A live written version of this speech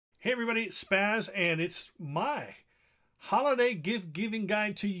Hey everybody, it's Spaz, and it's my holiday gift giving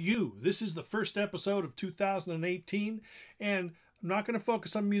guide to you. This is the first episode of 2018, and I'm not going to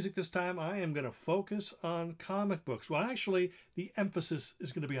focus on music this time. I am going to focus on comic books. Well, actually, the emphasis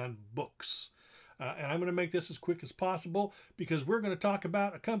is going to be on books. And I'm going to make this as quick as possible because we're going to talk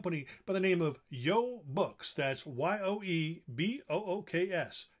about a company by the name of Yoe Books. That's Y-O-E-B-O-O-K-S.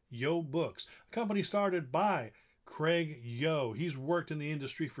 Yoe Books. A company started by Craig Yoe. He's worked in the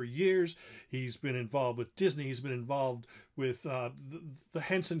industry for years. He's been involved with Disney. He's been involved with the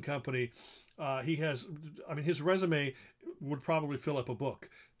Henson Company. His resume would probably fill up a book.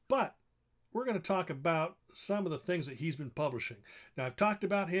 But we're going to talk about some of the things that he's been publishing. Now, I've talked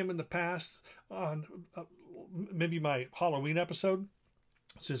about him in the past on maybe my Halloween episode.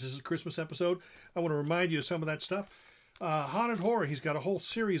 Since this is a Christmas episode, I want to remind you of some of that stuff. Haunted horror. He's got a whole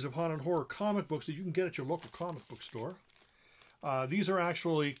series of haunted horror comic books that you can get at your local comic book store. These are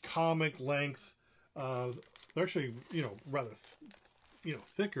actually comic length. They're actually, rather,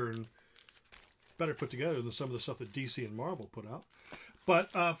 thicker and better put together than some of the stuff that DC and Marvel put out.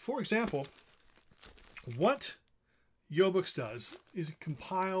 But, for example, what Yoe Books does is it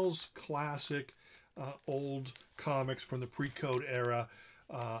compiles classic old comics from the pre-code era,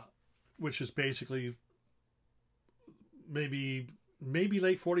 which is basically maybe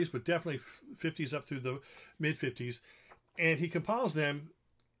late 40s, but definitely 50s up through the mid 50s, and he compiles them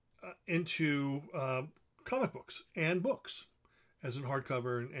into comic books and books, as in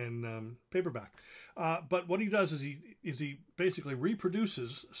hardcover and paperback. But what he does is he basically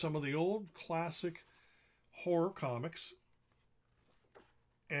reproduces some of the old classic horror comics,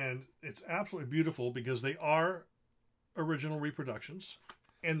 and it's absolutely beautiful because they are original reproductions,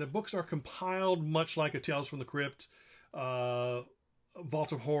 and the books are compiled much like a Tales from the Crypt,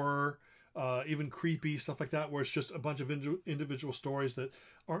 Vault of Horror, even Creepy, stuff like that, where it's just a bunch of individual stories that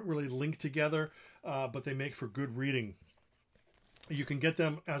aren't really linked together, but they make for good reading. You can get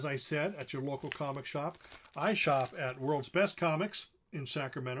them, as I said, at your local comic shop. I shop at World's Best Comics in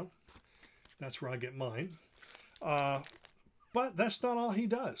Sacramento. That's where I get mine. But that's not all he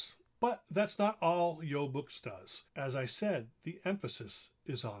does. But that's not all Yoe Books does. As I said, the emphasis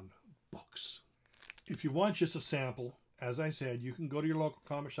is on books. If you want just a sample, as I said, you can go to your local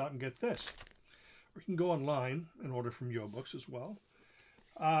comic shop and get this. Or you can go online and order from Yoe Books as well.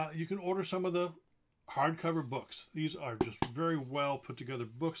 You can order some of the hardcover books. These are just very well put together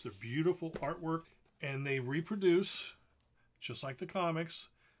books. They're beautiful artwork, and they reproduce, just like the comics,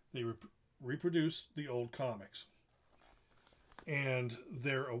 they reproduce the old comics. And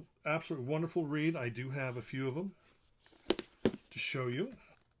they're an absolutely wonderful read. I do have a few of them to show you,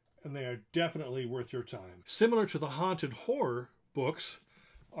 and they are definitely worth your time. Similar to the haunted horror books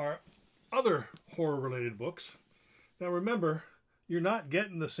are other horror-related books. Now remember, you're not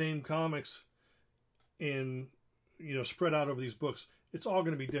getting the same comics in, spread out over these books. It's all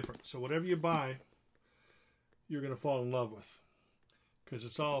going to be different. So whatever you buy, you're going to fall in love with, because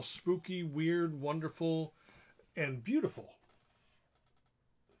it's all spooky, weird, wonderful, and beautiful.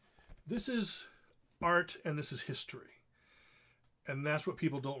 This is art and this is history. And that's what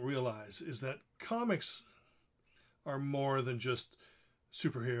people don't realize, is that comics are more than just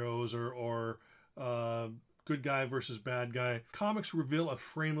superheroes or good guy versus bad guy. Comics reveal a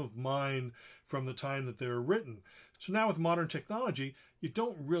frame of mind from the time that they were written. So now with modern technology, you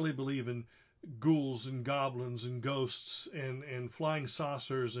don't really believe in ghouls and goblins and ghosts and flying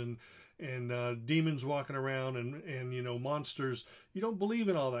saucers and demons walking around and monsters. You don't believe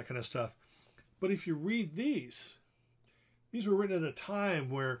in all that kind of stuff. But if you read these were written at a time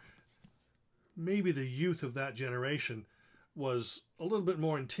where maybe the youth of that generation was a little bit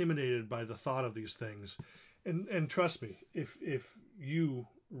more intimidated by the thought of these things. And trust me, if you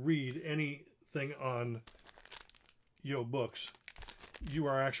read anything on Yoe Books, you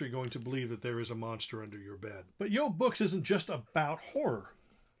are actually going to believe that there is a monster under your bed. But Yoe Books isn't just about horror.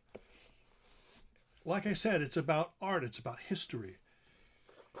 Like I said, it's about art, it's about history.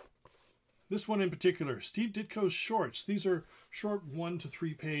 This one in particular, Steve Ditko's shorts. These are short 1 to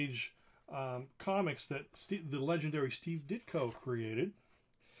 3 page comics that the legendary Steve Ditko created.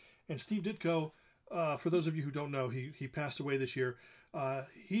 And Steve Ditko, for those of you who don't know, he passed away this year.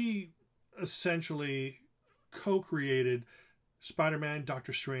 He essentially co-created Spider-Man,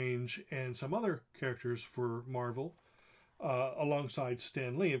 Doctor Strange, and some other characters for Marvel, alongside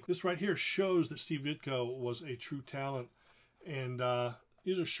Stan Lee. This right here shows that Steve Ditko was a true talent. And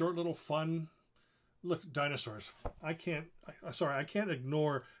these are short little fun, look, dinosaurs. I can't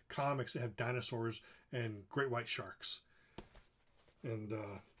ignore comics that have dinosaurs and great white sharks. And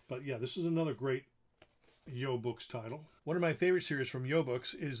but yeah, this is another great Yoe Books title. One of my favorite series from Yoe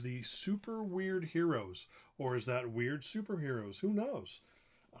Books is the Super Weird Heroes. Or is that Weird Superheroes? Who knows?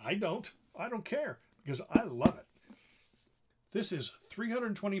 I don't care, because I love it. This is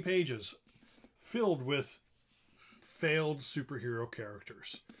 320 pages filled with failed superhero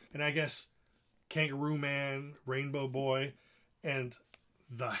characters. And I guess Kangaroo Man, Rainbow Boy, and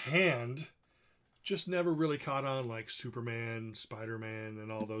the Hand just never really caught on like Superman, Spider-Man,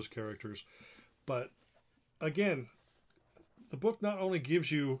 and all those characters. But again, the book not only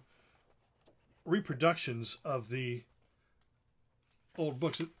gives you reproductions of the old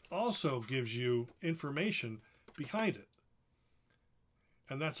books, it also gives you information behind it.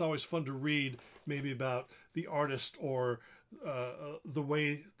 And that's always fun to read, maybe about the artist or the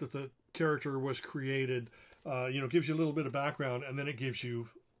way that the character was created. Gives you a little bit of background, and then it gives you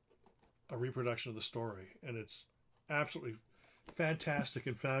a reproduction of the story. And it's absolutely fantastic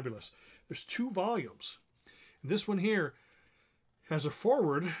and fabulous. There's 2 volumes. This one here has a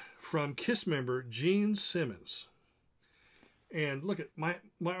foreword from KISS member Gene Simmons. And look at my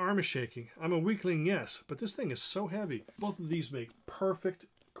arm is shaking. I'm a weakling, yes, but this thing is so heavy. Both of these make perfect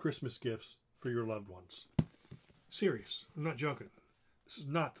Christmas gifts for your loved ones. Serious, I'm not joking. This is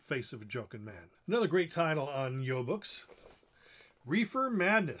not the face of a joking man. Another great title on Yoe Books, Reefer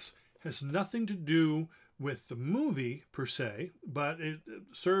Madness. Has nothing to do with the movie per se, but it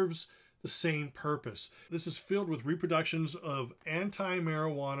serves the same purpose. This is filled with reproductions of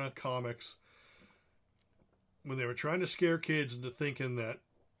anti-marijuana comics when they were trying to scare kids into thinking that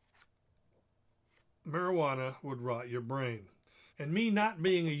marijuana would rot your brain. And me not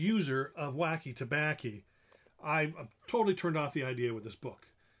being a user of wacky tobacco, I totally turned off the idea with this book.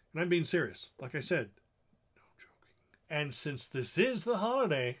 And I'm being serious. Like I said, no joking. And since this is the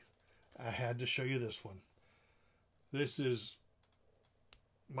holiday, I had to show you this one. This is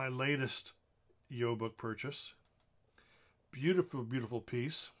my latest Yoe Book purchase. Beautiful, beautiful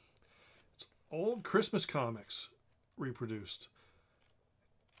piece. It's old Christmas comics reproduced.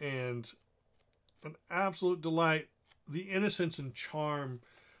 And an absolute delight. The innocence and charm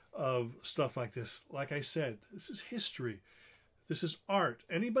of stuff like this. Like I said, this is history. This is art.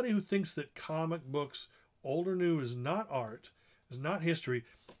 Anybody who thinks that comic books, old or new, is not art, is not history,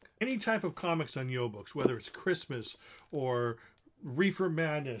 any type of comics on Yoe Books, whether it's Christmas or Reefer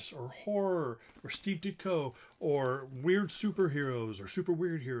Madness or horror or Steve Ditko or weird superheroes or super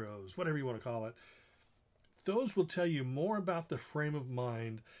weird heroes, whatever you want to call it, those will tell you more about the frame of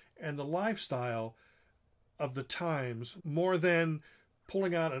mind and the lifestyle of the times more than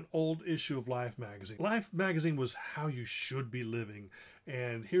pulling out an old issue of Life magazine. Life magazine was how you should be living,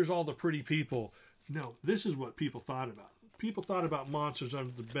 and here's all the pretty people. No, this is what people thought about. People thought about monsters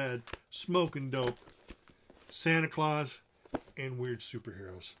under the bed, smoking dope, Santa Claus, and weird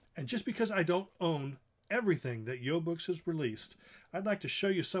superheroes. And just because I don't own everything that Yoe Books has released, I'd like to show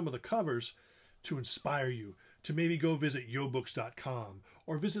you some of the covers to inspire you to maybe go visit yoebooks.com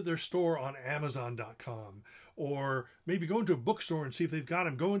or visit their store on amazon.com, or maybe go into a bookstore and see if they've got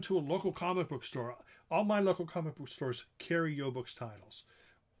them. Go into a local comic book store. All my local comic book stores carry Yoe Books titles.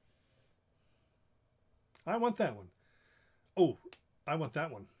 I want that one. Oh, I want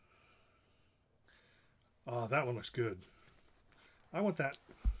that one. Oh, that one looks good. I want that.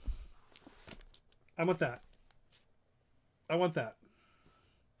 I want that. I want that.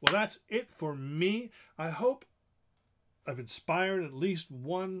 Well, that's it for me. I hope I've inspired at least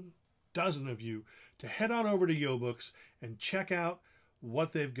 12 of you to head on over to Yoe Books and check out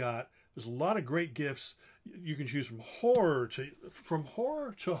what they've got. There's a lot of great gifts. You can choose from horror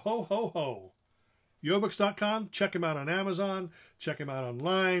to ho ho ho. Yoebooks.com. Check them out on Amazon. Check them out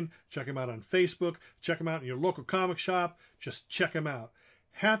online. Check them out on Facebook. Check them out in your local comic shop. Just check them out.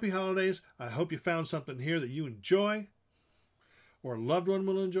 Happy holidays. I hope you found something here that you enjoy or a loved one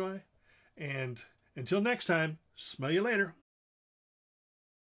will enjoy. And until next time, smell you later.